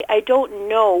I don't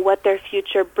know what their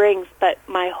future brings, but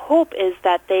my hope is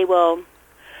that they will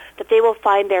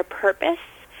find their purpose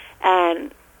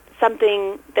and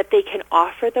something that they can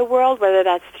offer the world, whether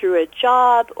that's through a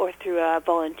job or through a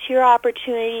volunteer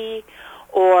opportunity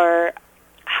or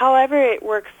however it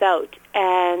works out,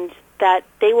 and that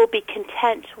they will be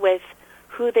content with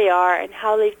who they are and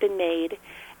how they've been made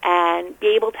and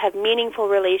be able to have meaningful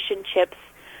relationships,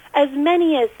 as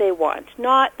many as they want.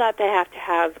 Not that they have to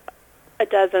have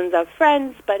dozens of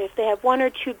friends, but if they have one or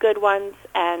two good ones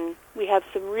and we have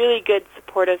some really good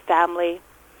supportive family,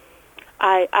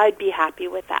 I'd be happy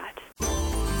with that.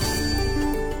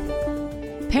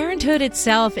 Parenthood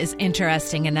itself is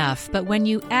interesting enough, but when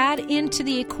you add into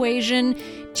the equation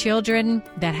children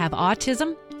that have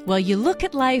autism, well, you look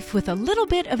at life with a little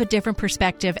bit of a different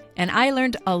perspective, and I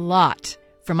learned a lot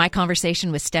from my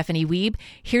conversation with Stephanie Wiebe.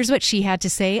 Here's what she had to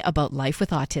say about life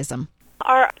with autism.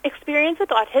 Our experience with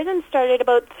autism started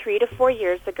about 3 to 4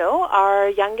 years ago. Our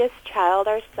youngest child,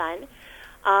 our son,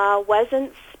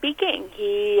 wasn't speaking.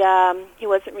 He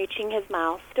wasn't reaching his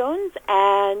milestones,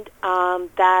 and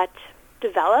that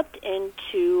developed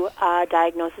into a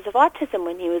diagnosis of autism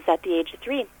when he was at the age of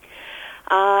 3.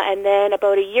 And then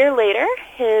about a year later,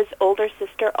 his older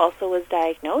sister also was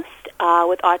diagnosed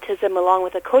with autism along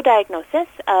with a co-diagnosis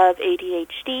of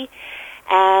ADHD,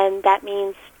 and that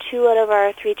means 2 out of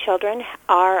our 3 children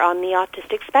are on the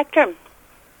autistic spectrum.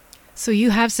 So you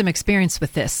have some experience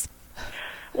with this.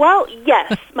 Well,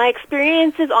 yes. My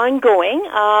experience is ongoing.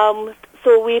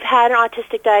 So we've had an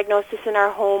autistic diagnosis in our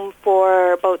home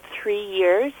for about 3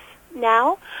 years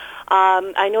now.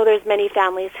 I know there's many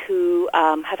families who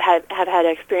have had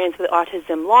experience with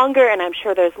autism longer, and I'm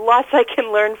sure there's lots I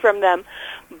can learn from them.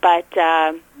 But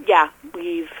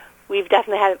we've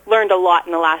definitely learned a lot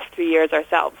in the last 3 years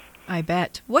ourselves. I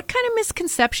bet. What kind of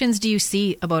misconceptions do you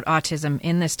see about autism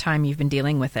in this time you've been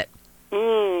dealing with it?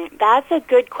 That's a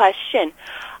good question.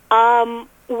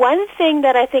 One thing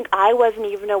that I think I wasn't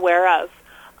even aware of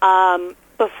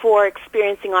before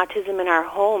experiencing autism in our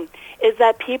home is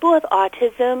that people with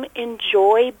autism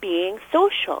enjoy being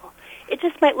social. It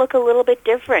just might look a little bit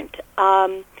different.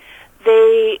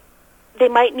 They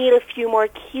might need a few more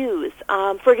cues.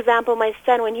 For example, my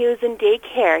son, when he was in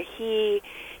daycare, he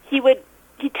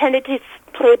tended to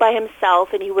play by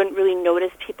himself, and he wouldn't really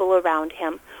notice people around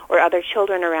him or other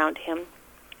children around him.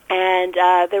 And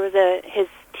there was his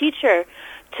teacher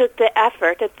took the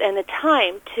effort and the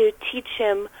time to teach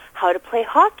him how to play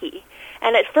hockey.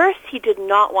 And at first, he did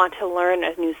not want to learn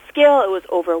a new skill. It was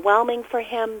overwhelming for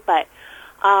him. But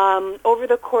over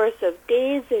the course of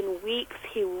days and weeks,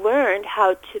 he learned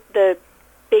the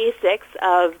basics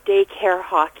of daycare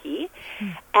hockey.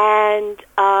 And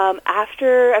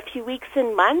after a few weeks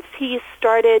and months, he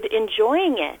started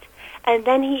enjoying it. And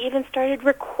then he even started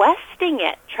requesting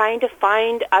it, trying to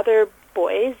find other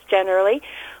boys, generally,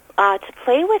 to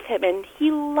play with him. And he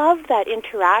loved that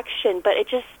interaction, but it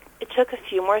took a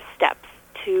few more steps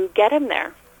to get him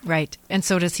there. Right. And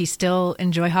so does he still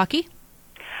enjoy hockey?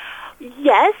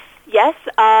 Yes.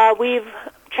 We've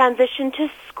transitioned to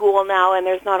school now, and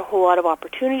there's not a whole lot of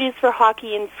opportunities for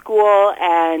hockey in school,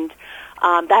 and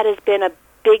that has been a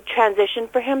big transition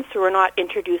for him, so we're not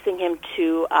introducing him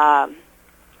to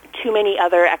too many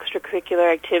other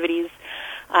extracurricular activities.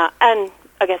 And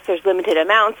I guess there's limited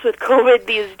amounts with COVID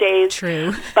these days.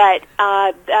 True. But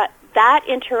that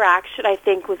interaction, I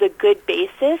think, was a good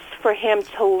basis for him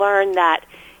to learn that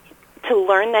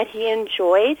he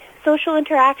enjoyed social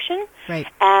interaction. Right.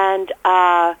 And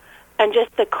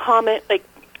just the comment, like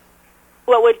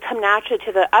what would come naturally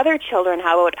to the other children,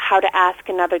 how to ask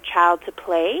another child to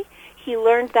play. He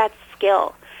learned that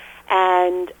skill,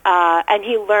 and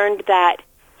he learned that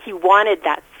he wanted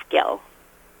that skill.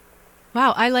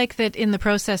 Wow, I like that in the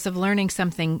process of learning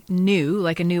something new,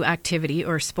 like a new activity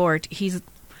or sport, he's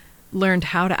learned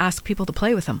how to ask people to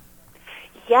play with him.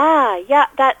 Yeah,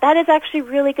 that is actually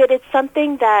really good. It's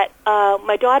something that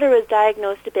my daughter was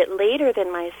diagnosed a bit later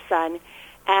than my son,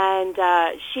 and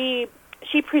she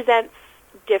presents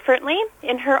differently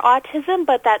in her autism,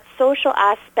 but that social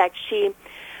aspect,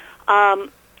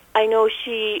 I know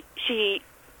she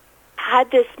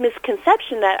had this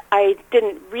misconception that I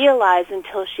didn't realize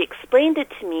until she explained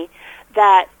it to me,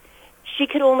 that she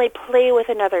could only play with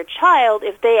another child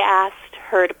if they asked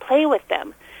her to play with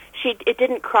them. It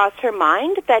didn't cross her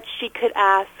mind that she could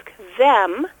ask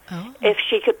them if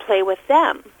she could play with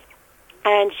them.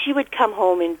 And she would come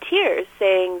home in tears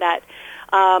saying that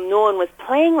no one was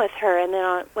playing with her. And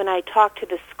then when I talked to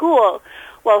the school,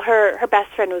 well, her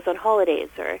best friend was on holidays,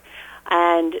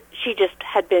 and she just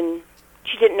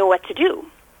she didn't know what to do.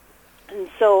 And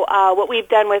so what we've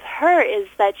done with her is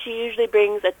that she usually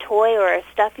brings a toy or a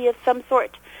stuffy of some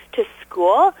sort to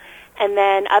school, and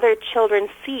then other children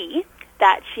see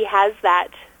that she has that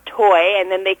toy,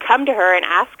 and then they come to her and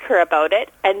ask her about it,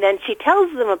 and then she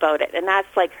tells them about it, and that's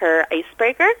like her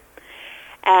icebreaker.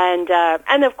 And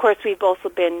of course, we've also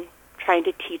been trying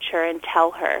to teach her and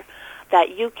tell her that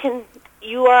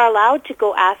you are allowed to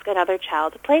go ask another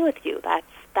child to play with you.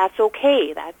 That's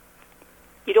okay. That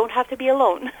you don't have to be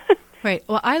alone. Right.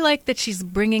 Well, I like that she's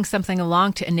bringing something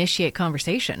along to initiate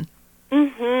conversation.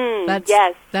 Mm-hmm.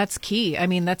 Yes. That's key. I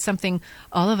mean, that's something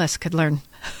all of us could learn.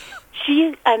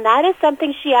 And that is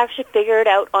something she actually figured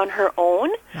out on her own.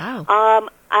 Wow.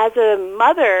 As a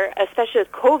mother, especially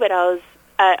with COVID,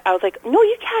 I was like, no,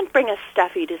 you can't bring a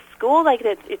stuffy to school. Like,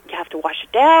 you have to wash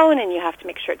it down, and you have to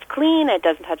make sure it's clean, and it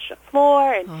doesn't touch the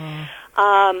floor.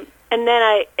 And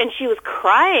she was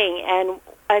crying, and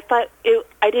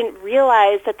I didn't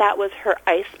realize that was her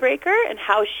icebreaker and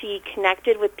how she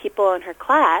connected with people in her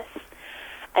class.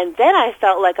 And then I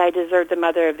felt like I deserved the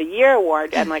Mother of the Year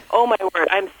award. I'm like, oh my word,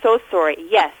 I'm so sorry.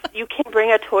 Yes, you can bring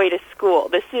a toy to school.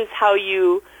 This is how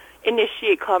you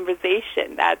initiate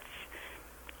conversation.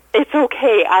 It's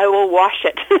okay. I will wash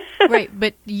it. Right,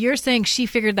 but you're saying she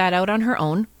figured that out on her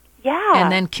own? Yeah.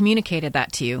 And then communicated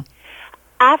that to you?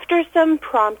 After some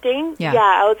prompting,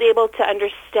 I was able to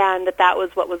understand that was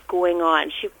what was going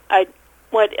on.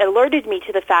 What alerted me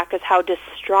to the fact is how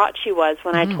distraught she was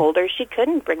when I told her she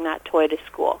couldn't bring that toy to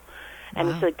school.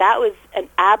 And so that was an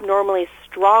abnormally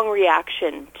strong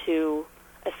reaction to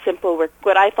a simple,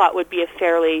 what I thought would be a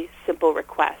fairly simple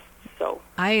request. So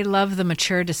I love the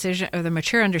mature decision, or the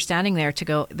mature understanding there to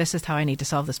go, this is how I need to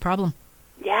solve this problem.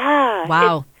 Yeah.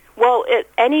 Wow.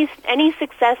 Any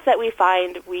success that we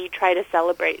find, we try to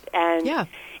celebrate. And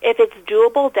if it's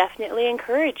doable, definitely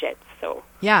encourage it. So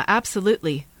yeah,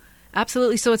 absolutely.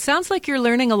 Absolutely. So it sounds like you're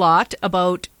learning a lot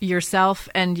about yourself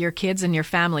and your kids and your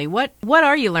family. What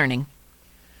are you learning?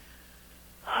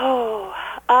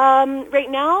 Right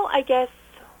now, I guess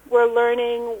we're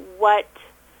learning what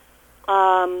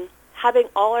having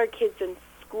all our kids in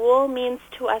school means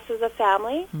to us as a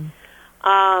family.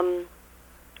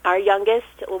 Our youngest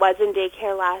was in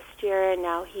daycare last year, and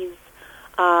now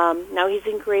he's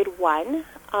in grade 1.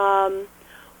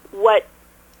 What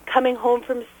coming home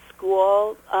from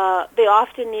school, they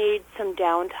often need some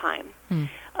downtime.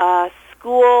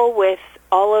 School, with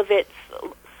all of its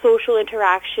social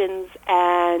interactions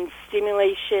and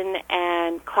stimulation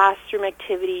and classroom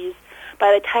activities,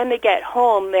 by the time they get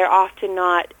home, they're often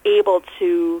not able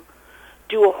to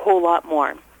do a whole lot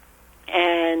more.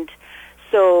 And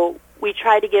so we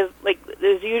try to give,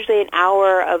 there's usually an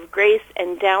hour of grace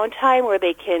and downtime where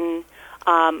they can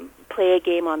play a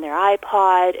game on their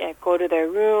iPod, and go to their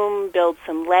room, build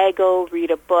some Lego, read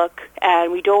a book,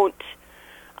 and we don't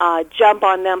jump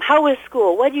on them. How was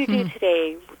school? What did you do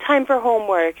today? Time for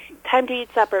homework, time to eat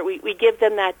supper. We give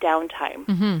them that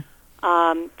downtime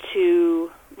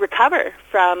to recover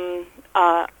from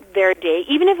their day.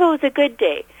 Even if it was a good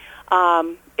day,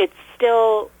 it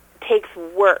still takes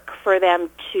work for them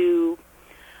to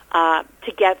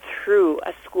get through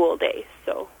a school day.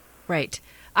 So right.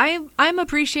 I'm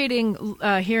appreciating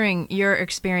hearing your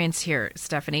experience here,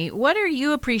 Stephanie. What are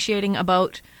you appreciating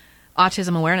about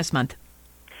Autism Awareness Month?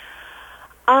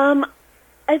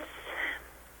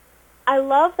 I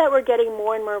love that we're getting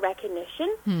more and more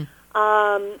recognition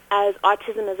as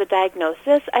autism as a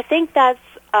diagnosis. I think that's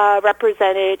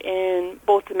represented in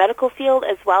both the medical field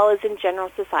as well as in general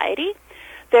society.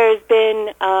 There's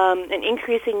been an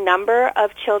increasing number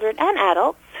of children and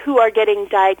adults who are getting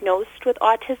diagnosed with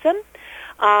autism.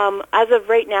 As of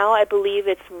right now, I believe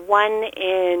it's 1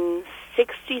 in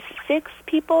 66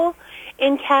 people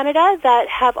in Canada that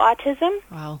have autism.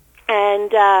 Wow.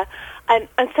 And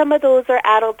some of those are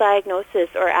adult diagnosis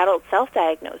or adult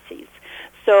self-diagnoses.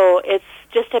 So it's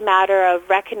just a matter of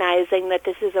recognizing that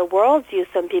this is a worldview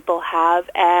some people have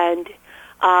and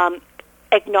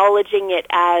acknowledging it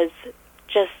as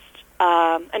just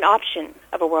an option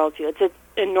of a worldview. It's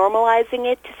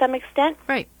normalizing it to some extent.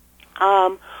 Right.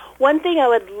 One thing I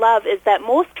would love is that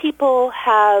most people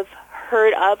have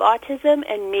heard of autism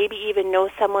and maybe even know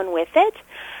someone with it.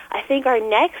 I think our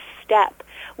next step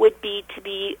would be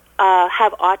to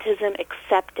have autism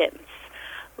acceptance,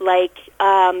 like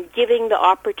giving the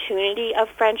opportunity of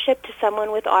friendship to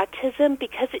someone with autism,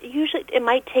 because it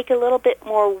might take a little bit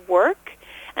more work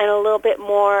and a little bit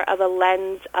more of a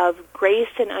lens of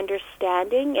grace and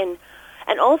understanding,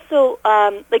 and also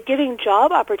like giving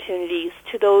job opportunities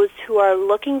to those who are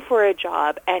looking for a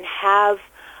job and have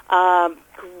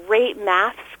great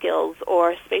math skills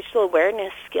or spatial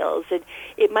awareness skills.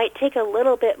 It might take a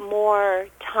little bit more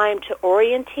time to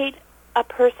orientate a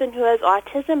person who has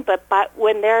autism, but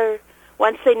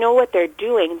once they know what they're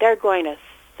doing, they're going to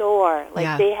soar.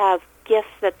 They have gifts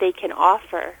that they can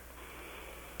offer.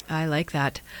 I like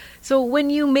that. So when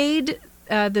you made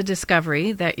the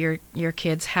discovery that your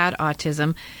kids had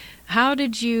autism, how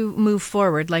did you move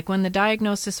forward? Like when the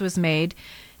diagnosis was made,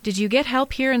 did you get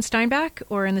help here in Steinbach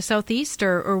or in the Southeast,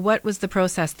 or what was the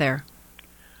process there?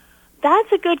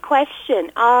 That's a good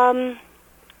question.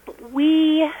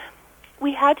 We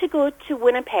had to go to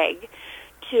Winnipeg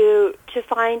to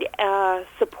find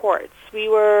supports. We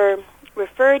were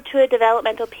referred to a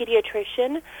developmental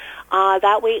pediatrician.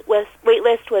 That wait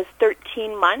list was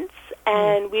 13 months,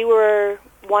 and we were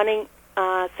wanting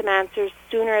some answers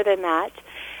sooner than that.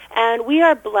 And we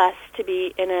are blessed to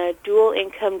be in a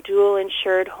dual-income,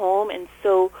 dual-insured home, and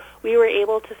so we were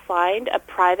able to find a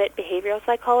private behavioral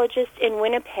psychologist in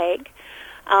Winnipeg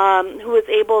who was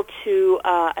able to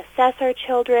assess our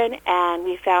children, and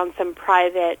we found some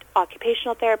private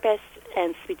occupational therapists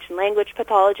and speech and language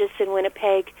pathologists in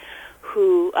Winnipeg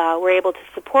who were able to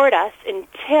support us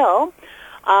until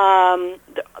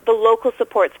the local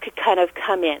supports could kind of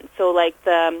come in. So like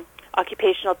the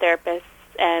occupational therapists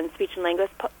and speech and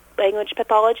language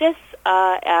pathologists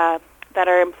that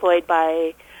are employed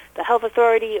by the health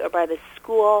authority or by the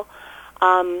school,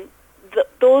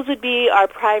 those would be our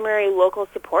primary local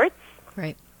supports.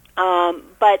 Right.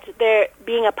 But they're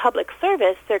being a public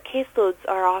service, their caseloads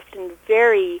are often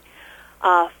very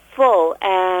full,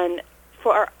 and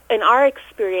in our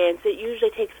experience, it usually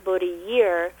takes about a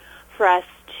year for us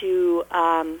to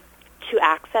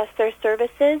access their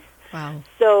services. Wow.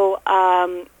 So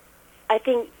I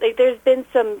think there's been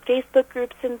some Facebook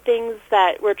groups and things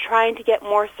that we're trying to get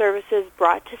more services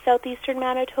brought to southeastern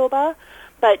Manitoba,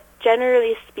 but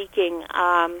generally speaking,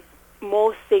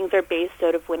 most things are based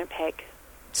out of Winnipeg.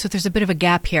 So there's a bit of a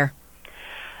gap here.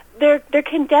 There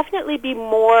can definitely be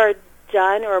more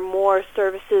done or more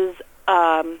services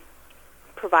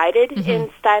provided in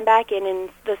Steinbach and in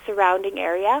the surrounding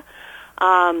area.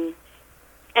 I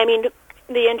mean,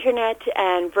 the internet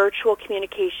and virtual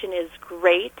communication is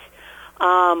great,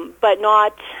 but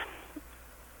not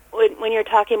when you're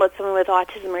talking about someone with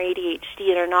autism or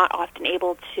ADHD, they're not often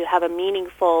able to have a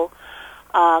meaningful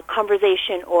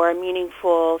conversation or a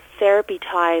meaningful therapy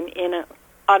time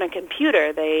on a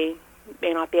computer. They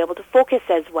may not be able to focus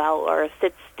as well or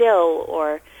sit still,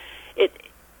 or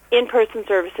in-person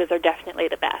services are definitely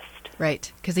the best.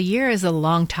 Right, because a year is a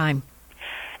long time.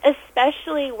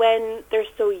 Especially when they're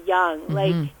so young,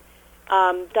 like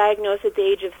diagnosed at the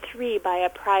age of 3 by a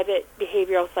private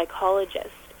behavioral psychologist.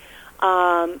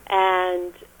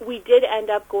 And we did end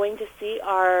up going to see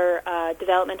our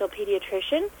developmental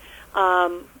pediatrician,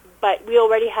 but we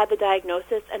already had the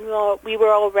diagnosis, and we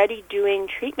were already doing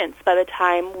treatments by the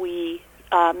time we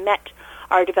met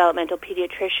our developmental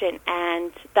pediatrician,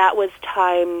 and that was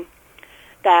time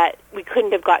that we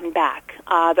couldn't have gotten back.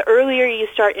 The earlier you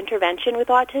start intervention with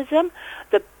autism,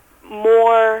 the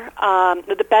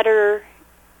better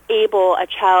able a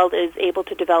child is able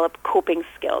to develop coping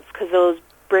skills, because those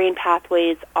brain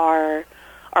pathways are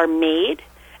made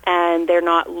and they're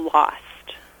not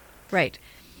lost. Right.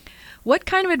 What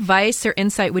kind of advice or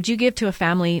insight would you give to a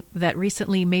family that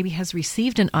recently maybe has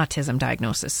received an autism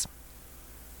diagnosis?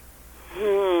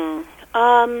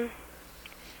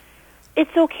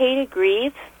 It's okay to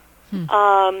grieve.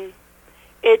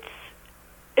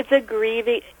 It's a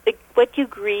grieving. What you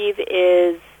grieve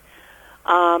is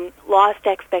lost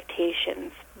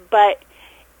expectations, but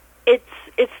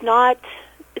it's not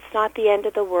the end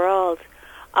of the world.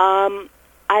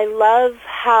 I love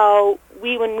how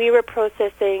when we were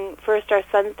processing first our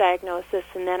son's diagnosis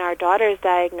and then our daughter's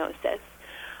diagnosis,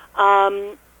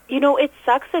 it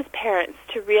sucks as parents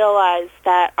to realize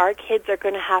that our kids are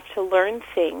going to have to learn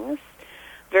things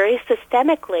very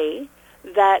systemically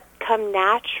that come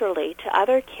naturally to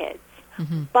other kids.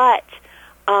 But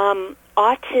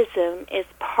autism is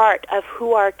part of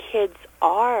who our kids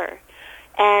are,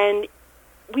 and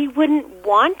we wouldn't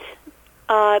want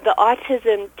the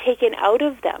autism taken out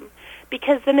of them,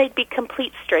 because then they'd be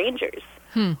complete strangers.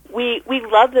 We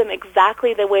love them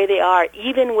exactly the way they are,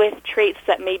 even with traits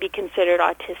that may be considered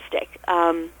autistic.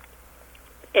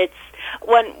 It's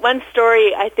one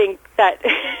story I think that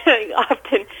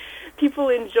often people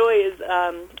enjoy is,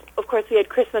 of course, we had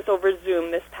Christmas over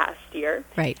Zoom this past year,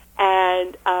 right?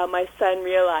 And my son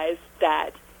realized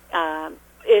that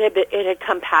it had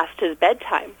come past his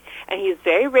bedtime, and he's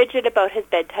very rigid about his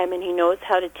bedtime, and he knows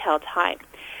how to tell time.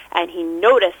 And he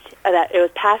noticed that it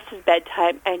was past his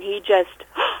bedtime, and he just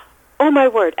oh my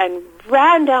word, and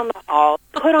ran down the hall,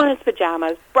 put on his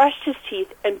pajamas, brushed his teeth,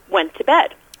 and went to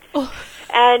bed. Oh.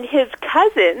 And his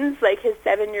cousins, like his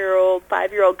 7-year-old,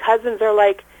 5-year-old cousins, are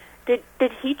like, did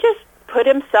he just put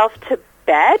himself to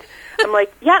bed? I'm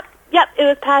like, yep, it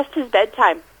was past his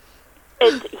bedtime.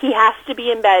 He has to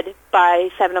be in bed by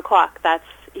 7 o'clock.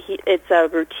 It's a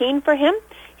routine for him.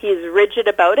 He's rigid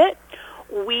about it.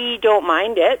 We don't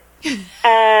mind it.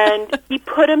 And he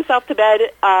put himself to bed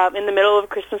in the middle of a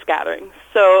Christmas gathering.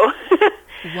 So,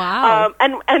 wow.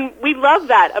 And we love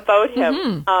that about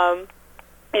him. Mm-hmm.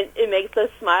 It makes us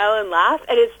smile and laugh,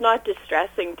 and it's not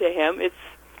distressing to him. It's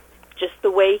just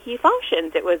the way he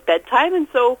functions. It was bedtime, and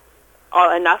so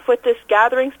enough with this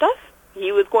gathering stuff.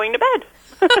 He was going to bed.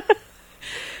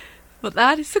 Well,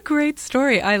 that is a great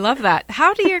story. I love that.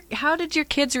 How did your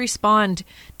kids respond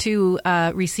to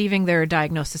receiving their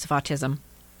diagnosis of autism?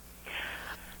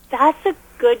 That's a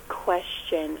good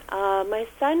question. My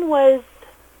son was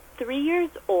 3 years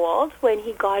old when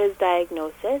he got his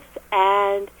diagnosis,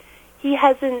 and he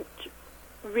doesn't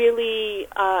really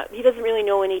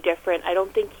know any different. I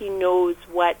don't think he knows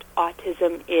what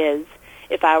autism is,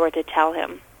 if I were to tell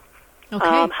him.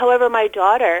 Okay. However, my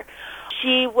daughter,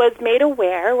 she was made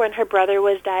aware when her brother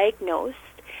was diagnosed,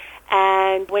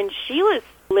 and when she was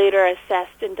later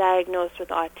assessed and diagnosed with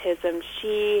autism,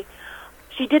 she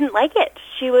didn't like it.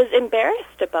 She was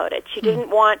embarrassed about it. She didn't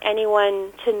want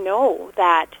anyone to know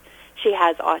that she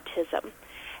has autism.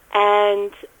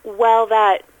 And, well,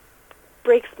 that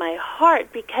breaks my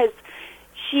heart because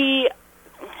she's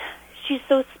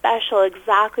so special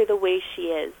exactly the way she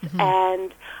is. Mm-hmm.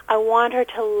 And I want her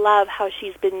to love how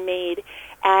she's been made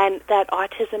and that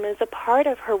autism is a part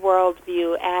of her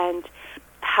worldview and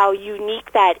how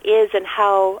unique that is and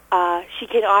how she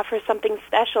can offer something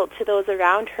special to those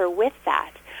around her with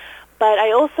that. But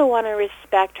I also want to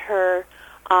respect her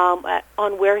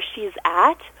on where she's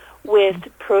at with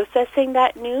processing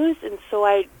that news, and so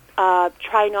I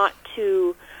try not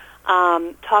to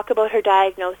talk about her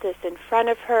diagnosis in front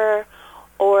of her,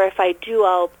 or if I do,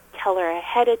 I'll tell her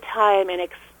ahead of time and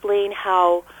explain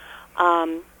how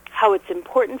it's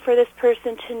important for this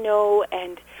person to know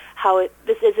and how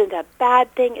this isn't a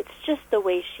bad thing. It's just the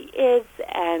way she is,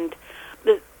 and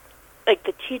the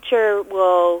teacher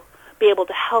will be able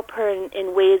to help her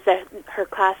in ways that her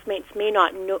classmates may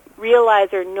not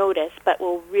realize or notice, but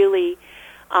will really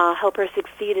help her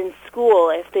succeed in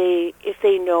school if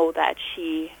they know that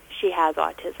she has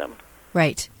autism.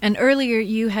 Right. And earlier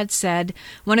you had said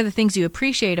one of the things you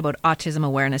appreciate about Autism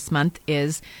Awareness Month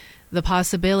is the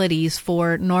possibilities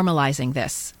for normalizing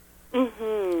this,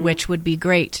 mm-hmm. which would be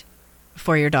great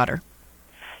for your daughter.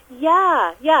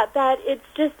 Yeah, that it's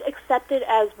just accepted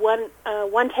as one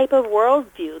type of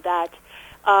worldview, that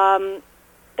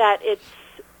it's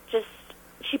just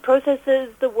she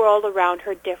processes the world around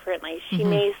her differently. She mm-hmm.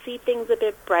 may see things a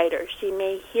bit brighter. She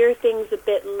may hear things a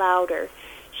bit louder.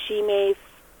 She may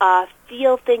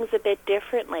feel things a bit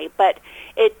differently, but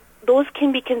those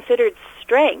can be considered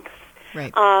strengths,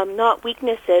 right. Not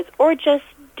weaknesses, or just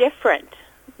different,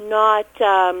 not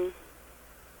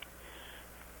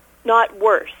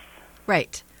worse.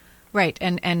 Right,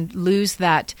 and lose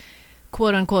that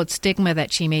quote unquote stigma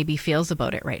that she maybe feels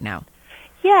about it right now.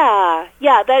 Yeah,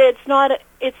 that it's not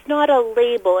a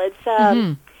label.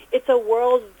 Mm-hmm. It's a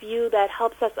worldview that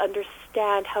helps us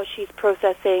understand how she's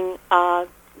processing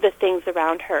the things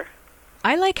around her.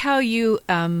 I like how you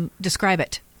describe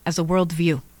it as a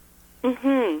worldview.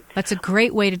 Mm-hmm. That's a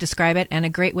great way to describe it, and a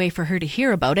great way for her to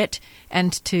hear about it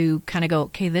and to kind of go,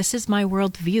 okay, this is my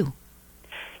worldview.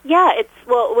 Yeah,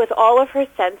 with all of her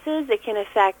senses,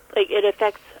 it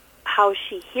affects how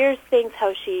she hears things,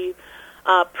 how she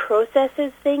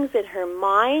processes things in her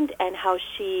mind, and how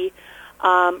she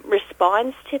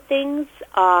responds to things.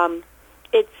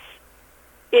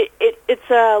 It's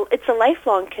a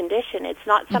lifelong condition. It's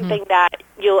not something mm-hmm. that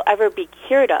you'll ever be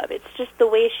cured of. It's just the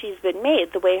way she's been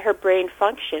made, the way her brain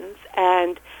functions,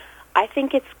 and I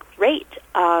think it's great.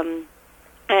 And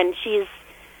she's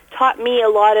taught me a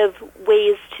lot of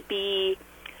ways to be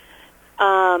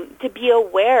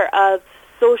aware of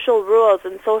social rules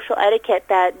and social etiquette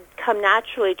that come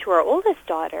naturally to our oldest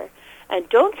daughter and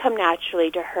don't come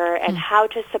naturally to her, and how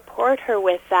to support her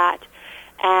with that,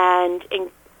 and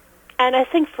I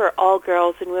think for all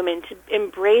girls and women to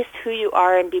embrace who you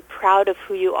are and be proud of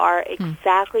who you are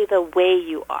exactly the way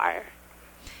you are.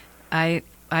 I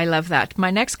love that.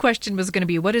 My next question was going to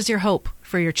be, what is your hope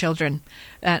for your children?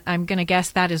 I'm going to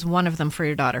guess that is one of them for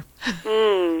your daughter.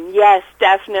 Yes,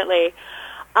 definitely.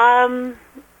 I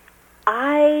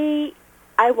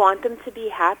want them to be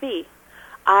happy.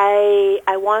 I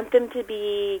want them to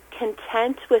be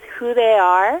content with who they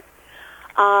are.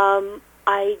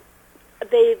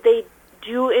 They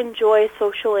do enjoy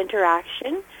social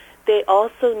interaction. They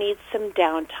also need some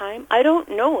downtime. I don't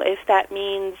know if that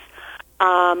means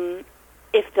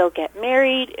if they'll get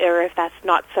married or if that's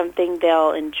not something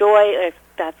they'll enjoy, if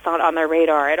that's not on their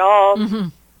radar at all,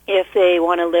 if they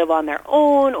want to live on their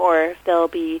own or if they'll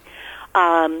be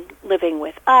living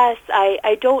with us.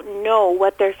 I don't know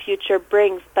what their future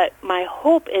brings, but my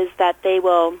hope is that they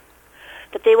will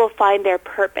find their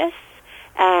purpose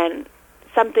and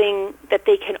something that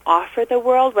they can offer the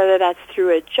world, whether that's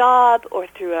through a job or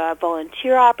through a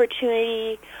volunteer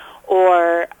opportunity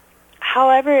or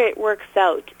however it works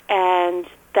out, and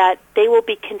that they will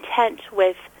be content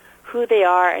with who they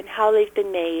are and how they've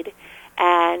been made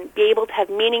and be able to have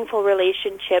meaningful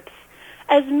relationships,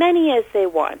 as many as they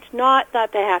want. Not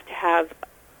that they have to have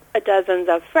dozens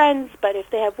of friends, but if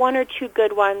they have one or two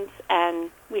good ones and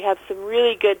we have some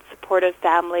really good supportive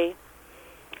family,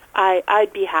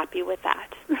 I'd be happy with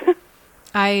that.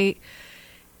 I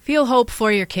feel hope for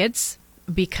your kids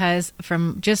because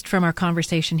from our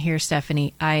conversation here,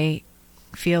 Stephanie, I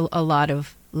feel a lot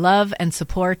of love and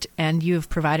support, and you've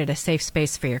provided a safe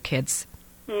space for your kids.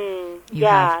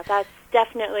 That's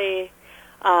definitely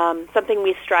something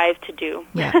we strive to do.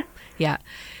 Yeah.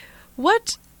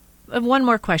 One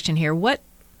more question here. What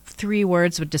 3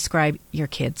 words would describe your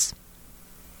kids?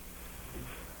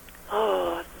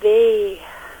 Oh, they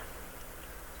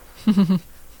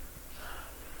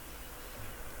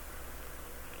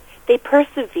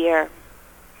persevere.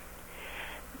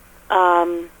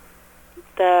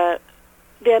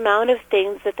 The amount of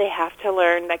things that they have to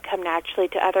learn that come naturally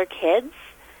to other kids,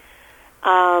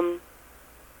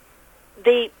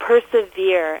 they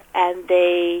persevere and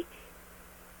they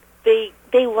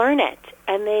learn it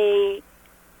and they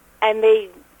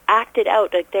act it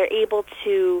out. Like they're able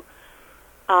to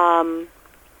learn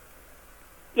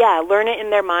it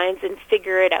in their minds and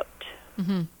figure it out.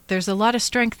 Mm-hmm. There's a lot of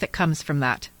strength that comes from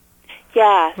that.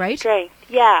 Yeah, right? Strength.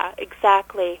 Yeah,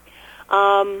 exactly.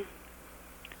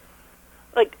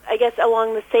 I guess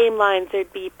along the same lines,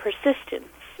 there'd be persistence,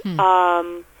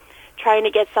 trying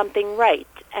to get something right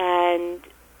and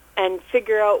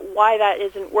figure out why that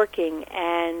isn't working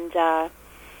and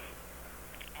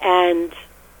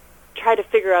try to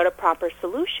figure out a proper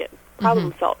solution,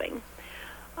 problem solving.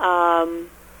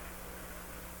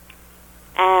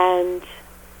 And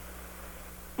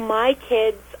my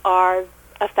kids are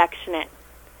affectionate.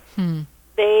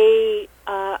 They,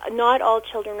 not all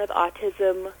children with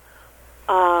autism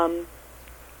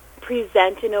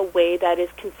present in a way that is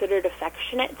considered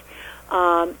affectionate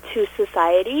to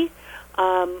society.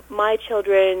 My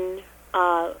children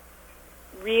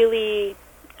really,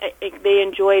 they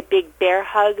enjoy big bear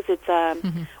hugs. It's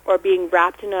or being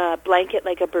wrapped in a blanket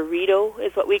like a burrito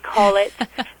is what we call it.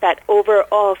 That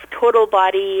overall total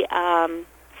body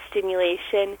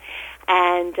stimulation,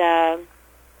 and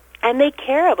they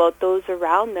care about those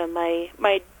around them.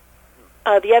 The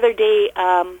other day,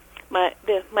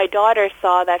 my daughter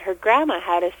saw that her grandma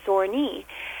had a sore knee,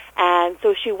 and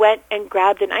so she went and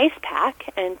grabbed an ice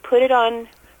pack and put it on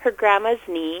her grandma's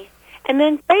knee and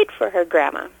then prayed for her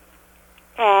grandma.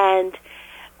 And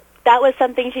that was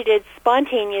something she did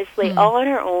spontaneously, all on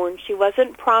her own. She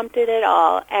wasn't prompted at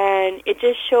all, and it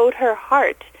just showed her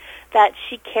heart that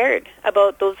she cared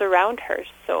about those around her.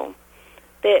 So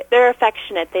they're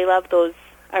affectionate. They love those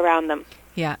around them.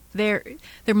 Yeah, they're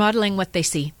modeling what they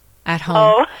see at home.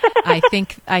 Oh. I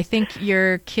think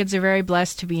your kids are very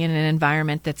blessed to be in an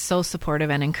environment that's so supportive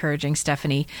and encouraging,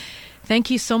 Stephanie.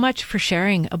 Thank you so much for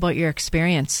sharing about your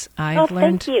experience. I've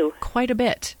learned quite a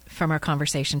bit from our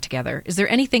conversation together. Is there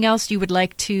anything else you would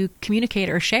like to communicate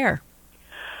or share?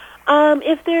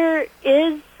 If there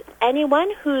is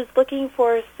anyone who's looking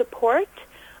for support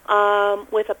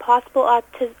with a possible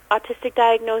autistic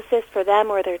diagnosis for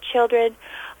them or their children,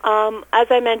 as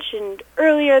I mentioned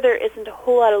earlier, there isn't a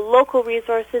whole lot of local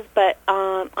resources, but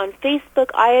on Facebook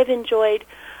I have enjoyed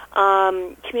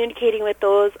communicating with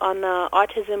those on the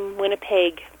Autism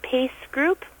Winnipeg PACE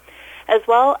group, as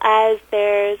well as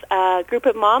there's a group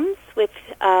of moms with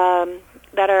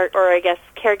that are, or I guess,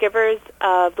 caregivers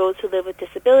of those who live with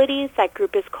disabilities. That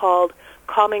group is called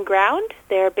Common Ground.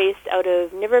 They're based out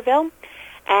of Niverville.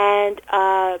 And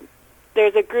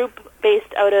there's a group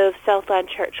based out of Southland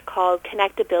Church called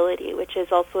Connectability, which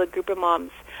is also a group of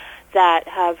moms that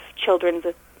have children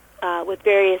with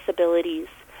various abilities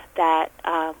that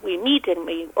we meet and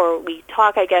we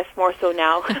talk, I guess, more so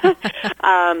now.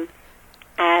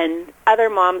 And other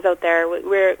moms out there,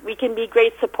 we can be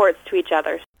great supports to each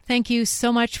other. Thank you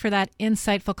so much for that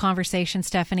insightful conversation,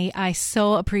 Stephanie. I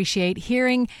so appreciate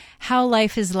hearing how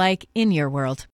life is like in your world.